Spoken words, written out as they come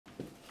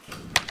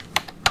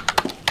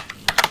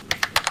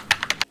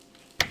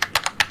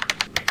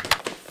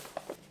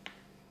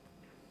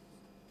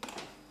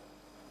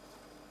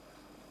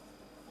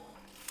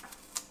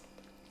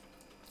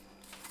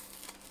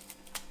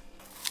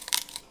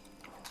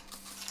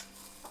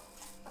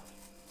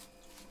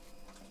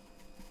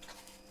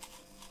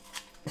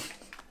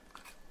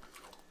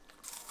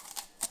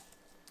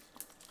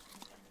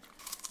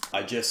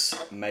I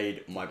just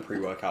made my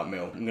pre-workout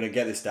meal. I'm gonna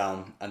get this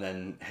down and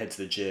then head to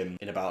the gym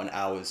in about an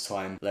hour's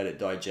time, let it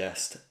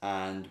digest,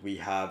 and we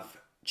have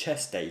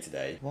chest day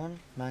today. One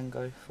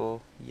mango for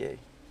you.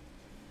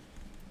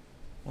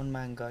 One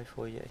mango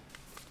for you.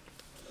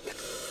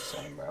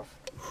 Same, bruv.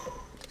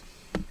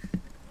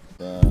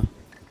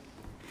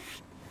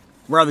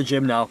 We're at the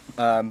gym now.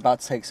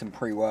 About to take some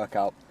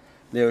pre-workout.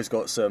 Leo's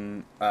got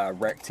some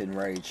Rectin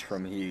Rage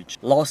from Huge.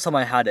 Last time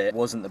I had it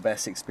wasn't the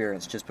best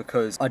experience just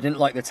because I didn't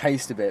like the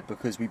taste of it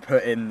because we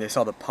put in this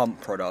other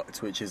pump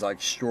product which is like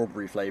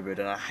strawberry flavoured,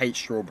 and I hate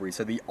strawberry,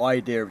 so the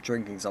idea of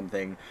drinking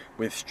something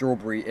with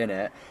strawberry in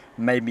it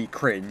made me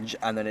cringe,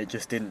 and then it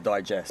just didn't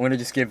digest. I'm gonna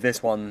just give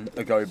this one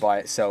a go by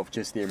itself,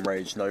 just the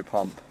Enraged, no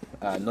pump,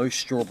 no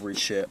strawberry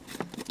shit.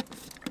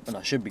 And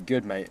that should be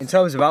good, mate. In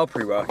terms of our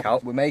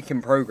pre-workout, we're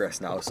making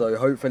progress now, so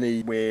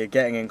hopefully we're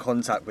getting in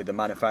contact with the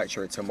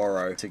manufacturer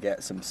tomorrow to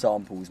get some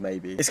samples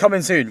maybe. It's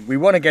coming soon. We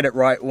want to get it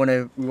right. We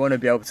want to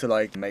be able to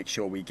like make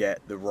sure we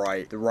get the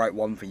right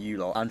one for you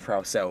lot and for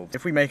ourselves.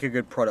 If we make a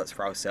good product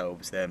for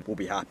ourselves, then we'll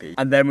be happy.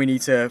 And then we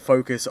need to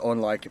focus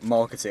on like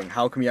marketing.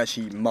 How can we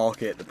actually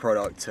market the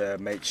product to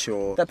make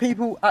sure that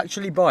people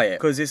actually buy it?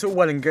 Because it's all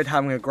well and good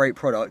having a great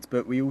product,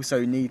 but we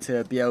also need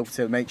to be able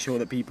to make sure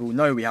that people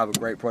know we have a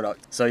great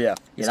product. So yeah.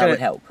 That would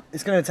help.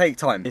 It's going to take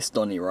time. This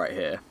Donny right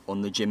here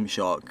on the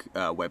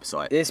GYMSHARK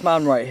website. This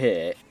man right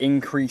here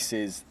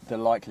increases the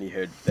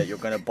likelihood that you're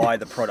going to buy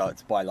the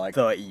product by like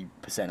 30%,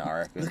 I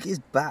reckon. Look at his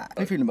back. How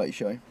are you feeling about your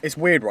show? It's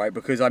weird, right?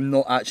 Because I'm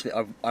not actually...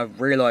 I've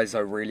realised I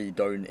really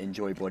don't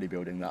enjoy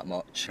bodybuilding that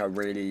much. I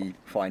really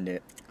find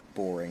it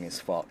boring as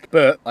fuck.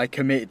 But I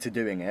committed to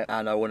doing it,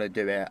 and I want to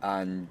do it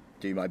and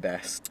do my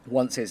best.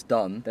 Once it's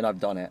done, then I've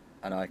done it,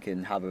 and I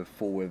can have a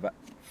full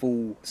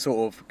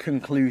sort of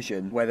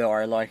conclusion whether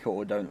I like it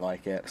or don't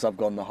like it, because I've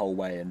gone the whole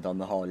way and done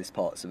the hardest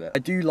parts of it. I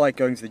do like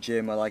going to the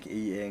gym, I like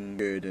eating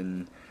good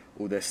and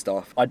all this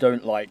stuff. I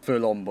don't like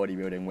full-on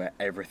bodybuilding where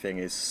everything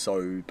is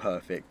so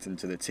perfect and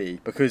to the T,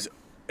 because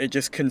it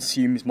just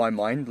consumes my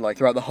mind. Like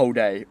throughout the whole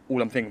day,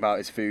 all I'm thinking about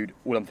is food.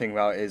 All I'm thinking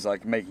about is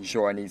like making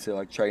sure I need to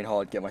like train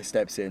hard, get my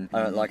steps in.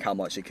 I don't like how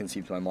much it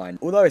consumes my mind.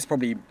 Although it's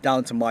probably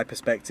down to my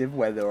perspective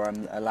whether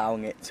I'm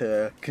allowing it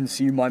to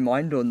consume my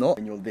mind or not.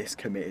 When you're this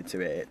committed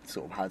to it, it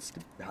sort of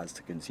has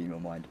to consume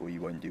your mind or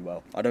you won't do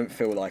well. I don't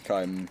feel like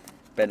I'm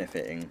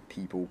benefiting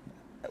people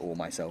or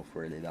myself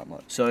really that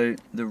much. So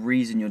the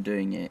reason you're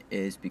doing it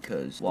is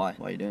because why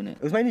are you doing it?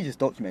 It was mainly just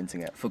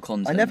documenting it for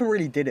content. I never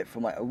really did it for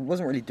I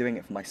wasn't really doing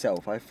it for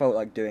myself. I felt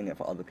like doing it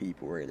for other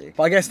people really.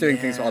 But I guess doing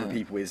things for other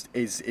people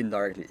is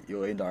indirectly,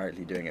 you're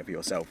indirectly doing it for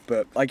yourself.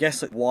 But I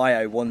guess why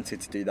I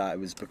wanted to do that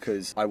was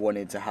because I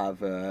wanted to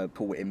have a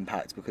cool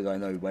impact, because I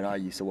know when I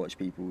used to watch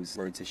people's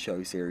Road to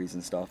Show series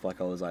and stuff,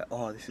 like I was like,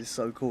 oh, this is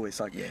so cool.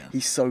 It's like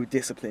he's so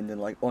disciplined and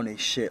like on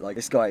his shit. Like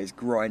this guy is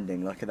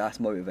grinding, like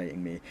that's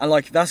motivating me. And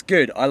like that's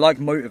good. I like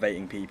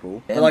motivating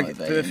people. But like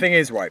the thing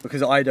is, right,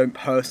 because I don't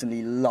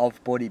personally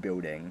love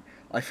bodybuilding,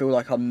 I feel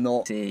like I'm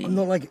not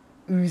like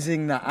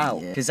oozing that out.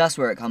 Because that's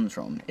where it comes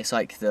from. It's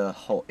like the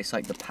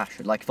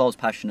passion. Like if I was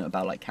passionate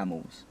about like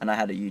camels and I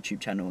had a YouTube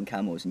channel on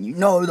camels, and you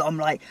know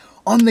that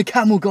I'm the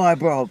camel guy,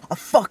 bro. I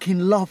fucking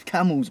love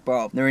camels,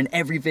 bro. They're in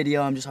every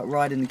video. I'm just like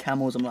riding the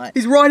camels. I'm like,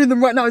 he's riding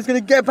them right now. He's gonna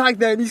get back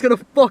there and he's gonna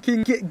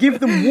fucking give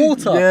them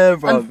water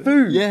and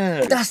food.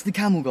 Yeah, that's the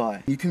camel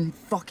guy. You can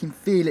fucking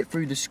feel it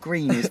through the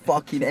screen. His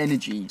fucking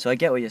energy. So I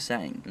get what you're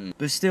saying,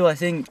 but still, I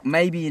think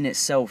maybe in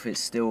itself it's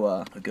still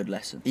a good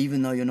lesson,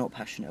 even though you're not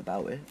passionate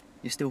about it.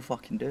 You're still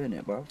fucking doing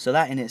it, bro. So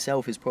that in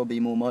itself is probably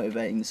more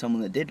motivating than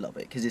someone that did love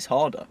it, because it's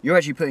harder. You're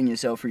actually putting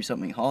yourself through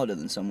something harder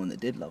than someone that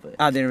did love it.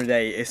 At the end of the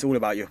day, it's all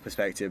about your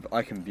perspective.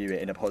 I can view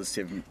it in a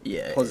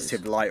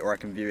positive light, or I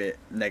can view it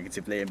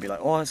negatively and be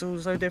like, oh, it's all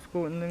so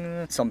difficult.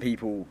 Some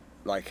people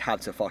like have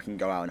to fucking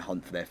go out and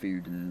hunt for their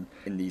food and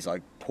in these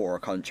like poorer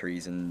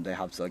countries, and they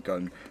have to like go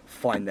and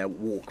find their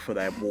walk for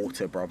their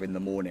water, bruv, in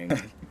the morning.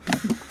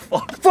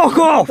 Fuck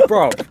off,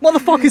 bro.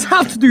 Motherfuckers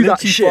have to do that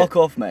shit. Fuck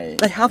off, mate.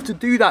 They have to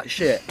do that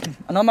shit.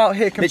 And I'm out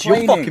here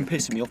complaining. You're fucking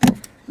pissing me off,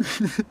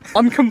 bro.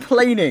 I'm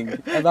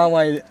complaining about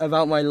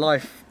my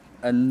life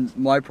and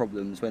my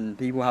problems when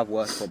people have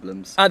worse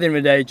problems. At the end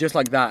of the day, just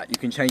like that, you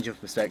can change your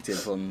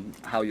perspective on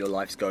how your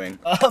life's going.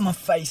 My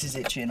face is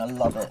itchy and I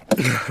love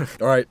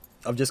it. Alright,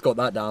 I've just got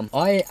that down.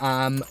 I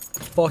am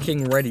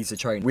fucking ready to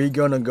train. We're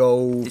gonna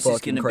go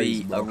fucking crazy.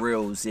 This is gonna be a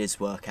real Ziz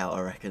workout,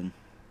 I reckon.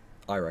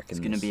 I reckon it's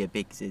gonna be a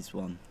big Ziz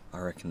one. I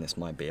reckon this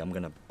might be. I'm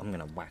gonna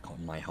whack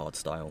on my hard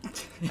style,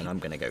 and I'm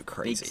gonna go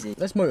crazy.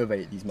 Let's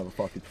motivate these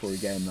motherfuckers before we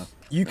get in there.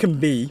 You can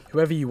be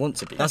whoever you want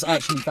to be. That's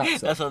actually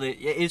fact. That's what it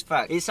is.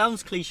 Fact. It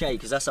sounds cliche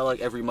because that's how like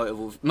every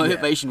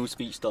motivational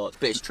speech starts,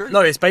 but it's true. No,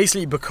 it's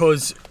basically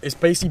because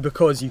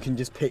you can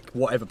just pick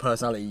whatever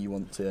personality you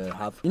want to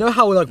have. You know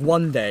how like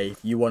one day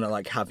you want to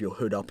like have your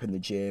hood up in the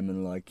gym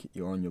and like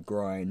you're on your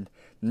grind.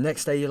 The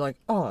next day you're like,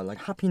 oh, like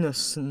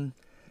happiness and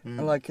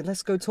like,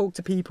 let's go talk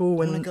to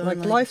people and like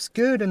life's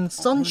good and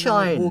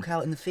sunshine. Walk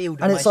out in the field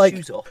and with it's my like,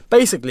 shoes off.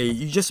 basically,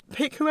 you just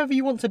pick whoever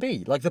you want to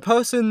be. Like the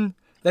person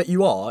that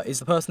you are is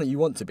the person that you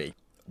want to be.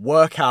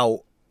 Work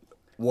out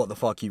what the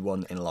fuck you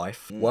want in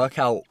life, work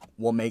out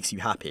what makes you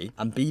happy,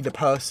 and be the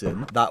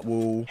person that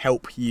will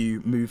help you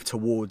move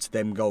towards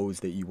them goals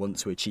that you want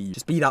to achieve.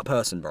 Just be that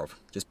person, bruv.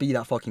 Just be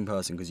that fucking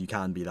person, because you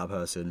can be that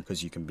person,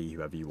 because you can be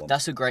whoever you want.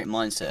 That's a great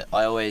mindset.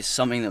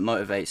 Something that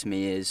motivates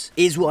me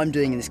is what I'm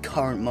doing in this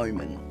current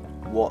moment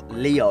what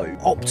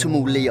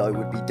optimal Leo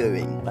would be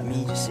doing. Like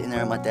me just sitting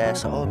there at my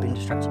desk, like, oh, I've been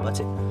distracted by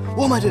it.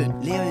 What am I doing?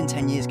 Leo in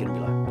 10 years is gonna be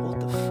like, what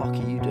the fuck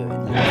are you doing?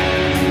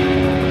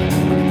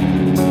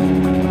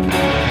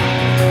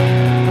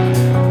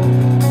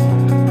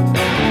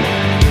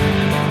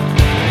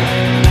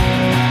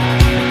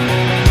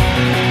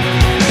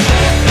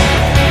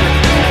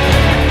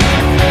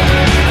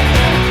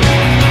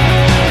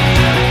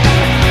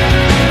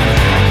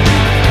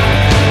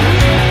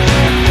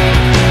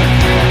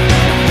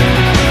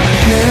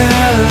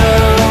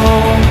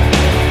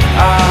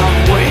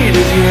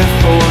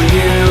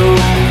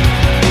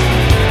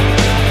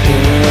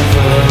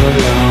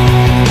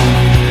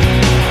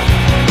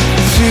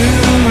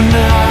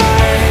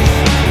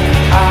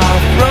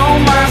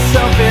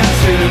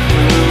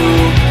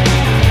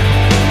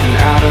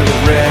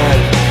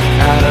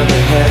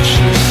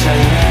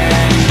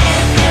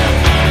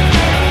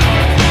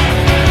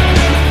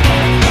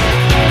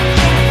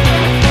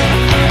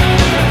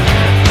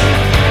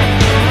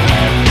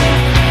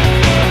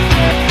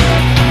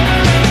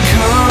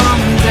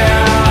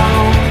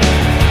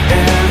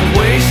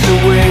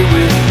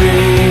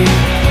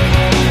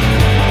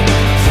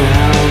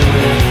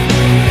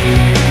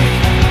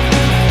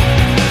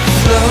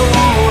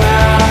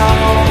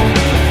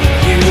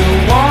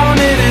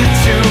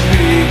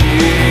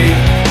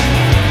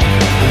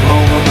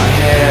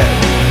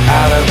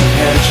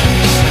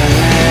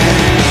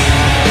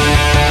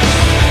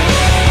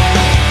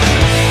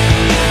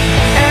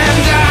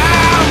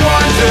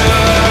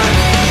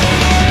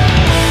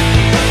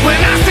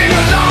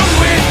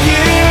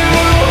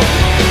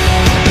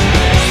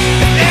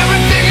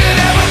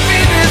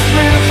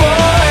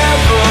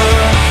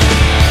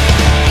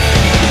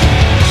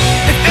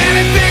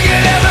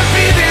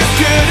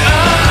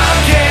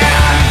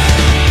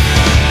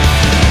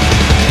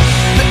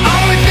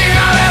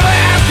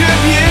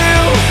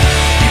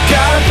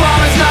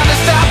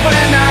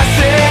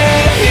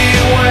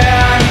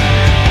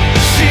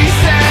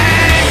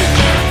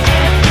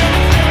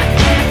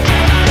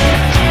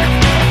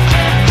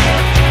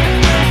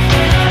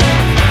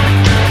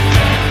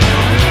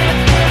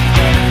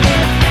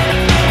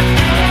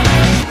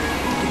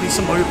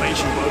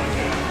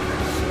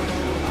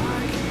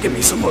 Give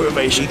me some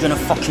motivation. Are you gonna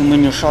fucking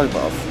win your show,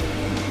 bruv?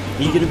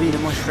 Are you gonna be the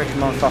most shredded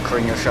motherfucker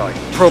in your show?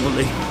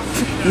 Probably.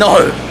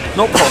 No,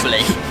 not probably.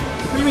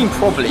 What do you mean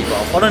probably,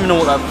 bruv? I don't even know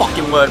what that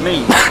fucking word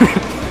means. What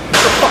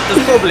the fuck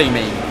does probably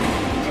mean?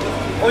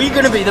 Are you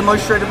gonna be the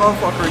most shredded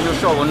motherfucker in your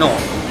show or not?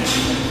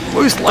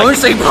 Most likely. Don't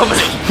say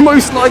probably.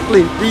 Most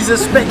likely. These are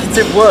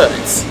speculative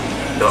words.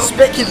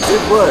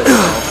 Speculative words.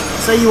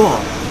 Say you are.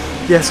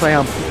 Yes, I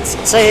am.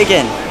 Say it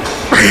again.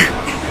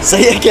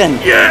 Say it again.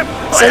 Yeah.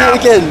 Say it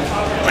again.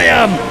 I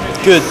am.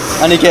 Good.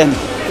 And again.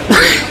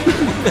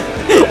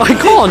 I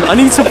can't. I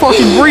need to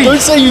fucking breathe. Don't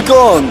say you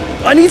can't.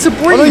 I need to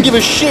breathe. I don't give a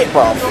shit,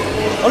 bruv.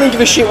 I don't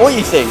give a shit what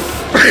you think.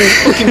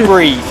 Fucking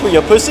breathe. What,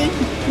 your pussy?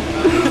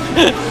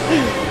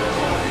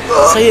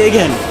 Say it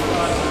again.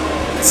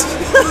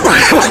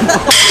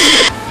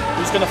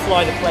 Who's gonna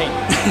fly the plane?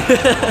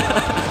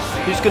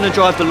 Who's gonna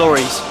drive the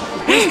lorries?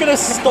 Who's gonna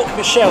stock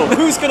the shelf?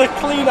 Who's gonna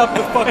clean up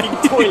the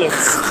fucking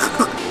toilets?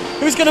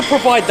 Who's gonna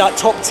provide that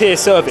top tier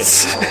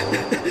service?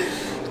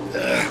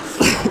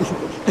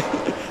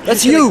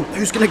 That's you!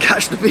 Who's gonna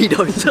catch the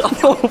pedos?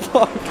 Oh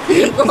fuck.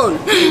 Bro,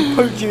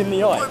 poked you in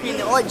the eye. Poke me in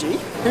the eye, G.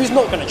 Who's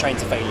not gonna train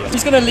to failure?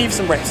 Who's gonna leave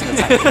some reps in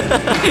the tank?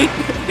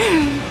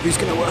 Who's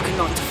gonna work a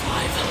 9 to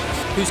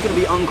 5? Who's gonna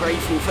be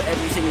ungrateful for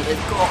everything that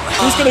they've got?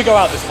 Who's gonna go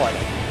out this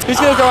Friday? Who's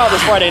gonna go out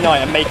this Friday night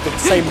and make the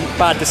same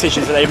bad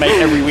decisions that they make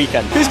every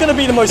weekend? Who's gonna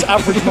be the most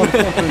average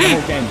motherfucker in the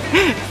whole game?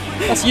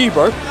 That's you,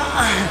 bro.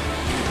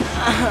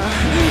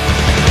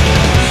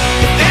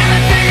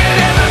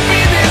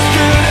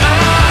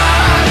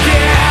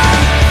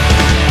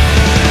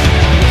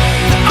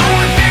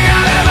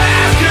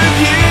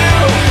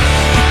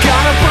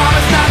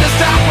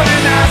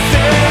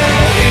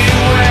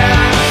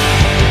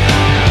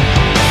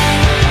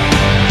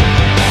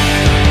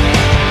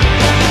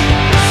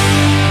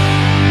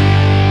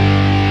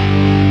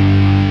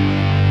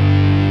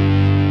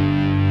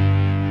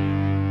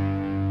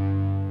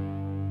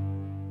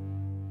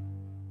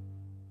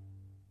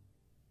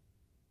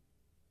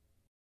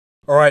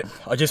 Alright,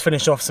 I just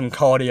finished off some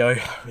cardio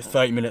with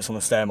 30 minutes on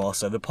the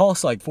Stairmaster. The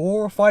past like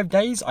 4 or 5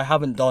 days, I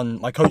haven't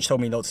done, my coach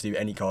told me not to do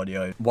any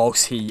cardio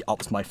whilst he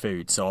upped my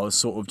food. So I was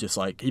sort of just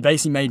like, he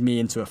basically made me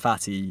into a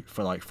fatty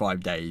for like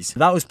 5 days.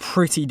 That was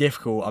pretty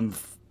difficult. I'm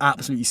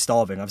absolutely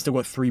starving. I've still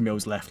got 3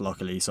 meals left,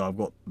 luckily, so I've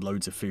got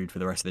loads of food for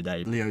the rest of the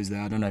day. Leo's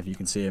there, I don't know if you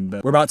can see him,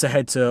 but we're about to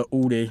head to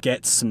Aldi,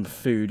 get some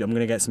food. I'm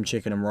gonna get some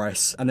chicken and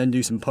rice, and then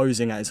do some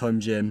posing at his home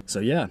gym.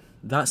 So yeah,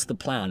 that's the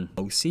plan.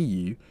 I'll see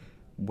you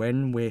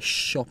when we're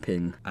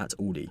shopping at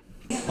Aldi.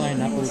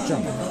 Pineapple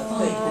jump.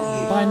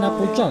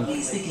 pineapple junk.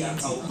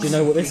 Do you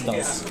know what this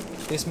does?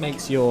 This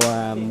makes your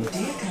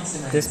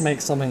this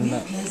makes something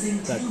that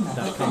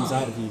comes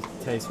out of you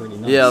taste really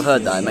nice. Yeah, I've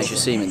heard that. It makes your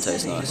semen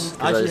taste nice.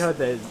 I actually heard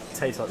that it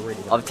tastes like really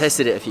nice. I've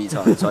tested it a few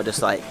times, so I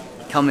just like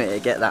come here,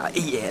 get that,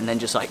 eat it, and then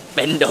just like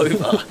bend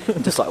over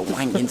and just like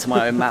wank into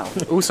my own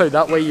mouth. Also,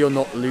 that way you're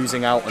not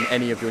losing out on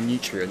any of your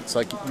nutrients.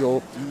 Like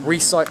you're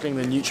recycling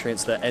the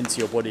nutrients that enter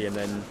your body, and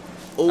then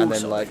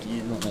like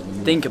you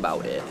think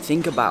about it.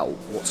 Think about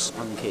what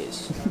spunk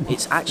is.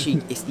 It's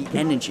the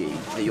energy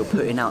that you're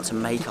putting out to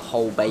make a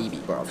whole baby,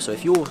 bruv. So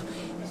if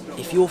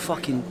you're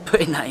fucking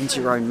putting that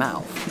into your own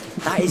mouth,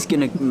 that is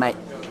gonna make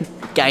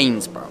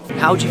gains, bruv.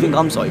 How do you think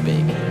I'm so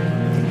big?